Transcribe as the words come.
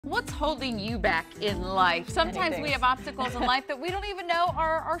What's holding you back in life? Sometimes we have obstacles in life that we don't even know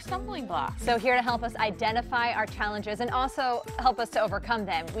are stumbling blocks. So here to help us identify our challenges and also help us to overcome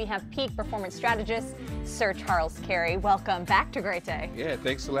them, we have peak performance strategist, Sir Charles Cary. Welcome back to Great Day. Yeah,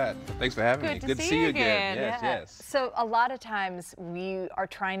 thanks a lot. Thanks for having me. Good to see you again. Yes. So a lot of times we are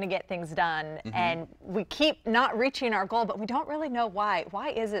trying to get things done and we keep not reaching our goal, but we don't really know why.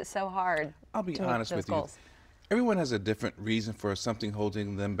 Why is it so hard? I'll be to meet honest those with goals? you. Everyone has a different reason for something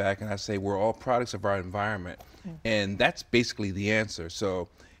holding them back, and I say we're all products of our environment, and that's basically the answer. So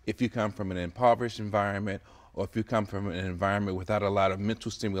if you come from an impoverished environment, or if you come from an environment without a lot of mental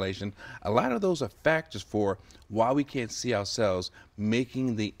stimulation, a lot of those are factors for why we can't see ourselves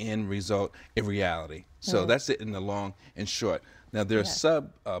making the end result a reality. So that's it in the long and short. Now there are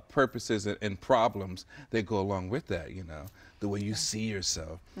sub-purposes and problems that go along with that, you know, the way you see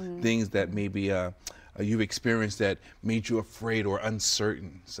yourself, things that maybe you've experienced that made you afraid or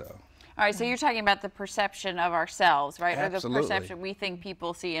uncertain. So. All right, so you're talking about the perception of ourselves, right? Absolutely. Or the perception we think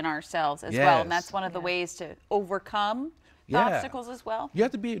people see in ourselves as well. And that's one of the ways to overcome the obstacles as well. You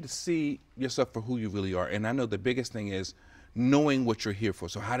have to be able to see yourself for who you really are. And I know the biggest thing is knowing what you're here for.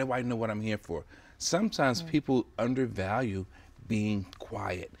 So how do I know what I'm here for? Sometimes people undervalue being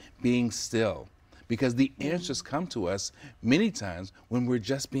quiet, being still, because the answers come to us many times when we're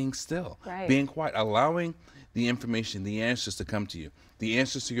just being still, being quiet, allowing the information, the answers to come to you, the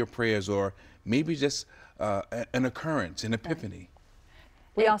answers to your prayers, or maybe just an occurrence, an epiphany.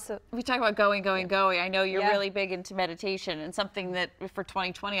 We talk about going. I know you're really big into meditation, and something that for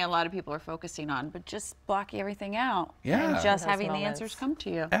 2020 a lot of people are focusing on, but just blocking everything out and just having the answers come to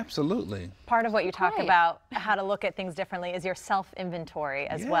you. Absolutely. Part of what you talk about, how to look at things differently, is your self-inventory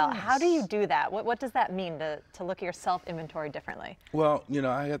as well. How do you do that? What does that mean to look at your self-inventory differently? Well, you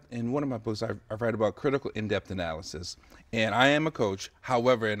know, in one of my books, I write about critical in-depth analysis, and I am a coach.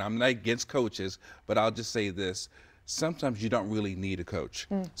 However, and I'm not against coaches, but I'll just say this. Sometimes you don't really need a coach.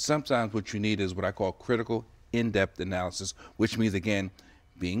 Sometimes what you need is what I call critical in-depth analysis, which means, again,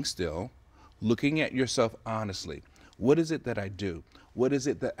 being still, looking at yourself honestly. What is it that I do? What is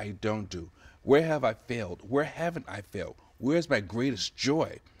it that I don't do? Where have I failed? Where haven't I failed? Where's my greatest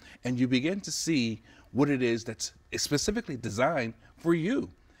joy? And you begin to see what it is that's specifically designed for you.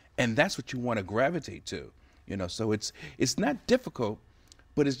 And that's what you want to gravitate to. You know, so it's not difficult,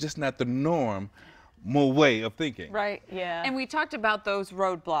 but it's just not the normal way of thinking. Right. Yeah. And we talked about those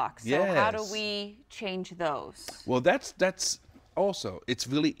roadblocks. So how do we change those? Well, that's also, it's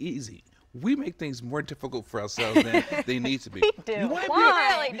really easy. We make things more difficult for ourselves than they need to be. We do. You want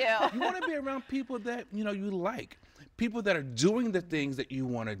to be around people that, you know, you like. People that are doing the things that you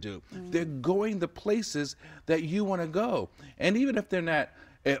want to do. They're going the places that you want to go. And even if they're not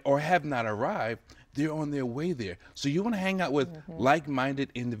or have not arrived, they're on their way there. So you want to hang out with like-minded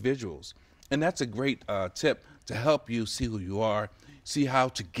individuals. And that's a great tip to help you see who you are, see how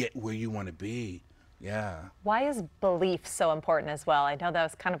to get where you want to be. Yeah. Why is belief so important as well? I know that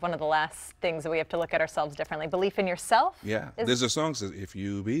was kind of one of the last things that we have to look at ourselves differently. Belief in yourself? Yeah. There's a song that says, if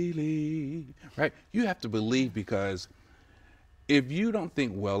you believe, right? You have to believe, because if you don't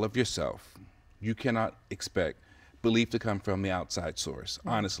think well of yourself, you cannot expect belief to come from the outside source,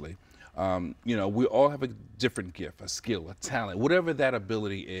 honestly. You know, we all have a different gift, a skill, a talent, whatever that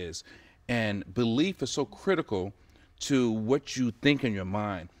ability is. And belief is so critical to what you think in your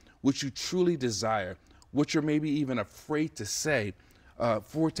mind, what you truly desire, what you're maybe even afraid to say,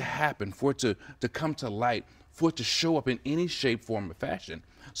 for it to happen, for it to come to light, for it to show up in any shape, form, or fashion.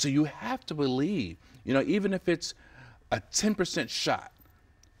 So you have to believe, you know, even if it's a 10% shot,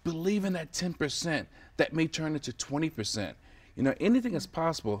 believe in that 10%. That may turn into 20%. You know, anything is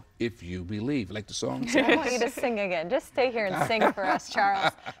possible if you believe, like the song says. I want you to sing again. Just stay here and sing for us,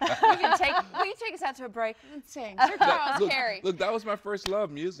 Charles. Will you take us out to a break and sing? Sir Charles Cary. Look, that was my first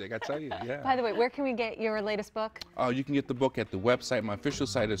love, music, I tell you, By the way, where can we get your latest book? You can get the book at the website. My official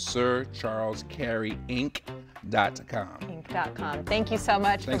site is sircharlescaryinc.com. Inc.com. Thank you so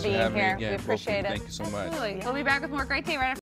much for being here. Me again. We appreciate it. Thank you so much. Absolutely. We'll be back with more Great Day right after.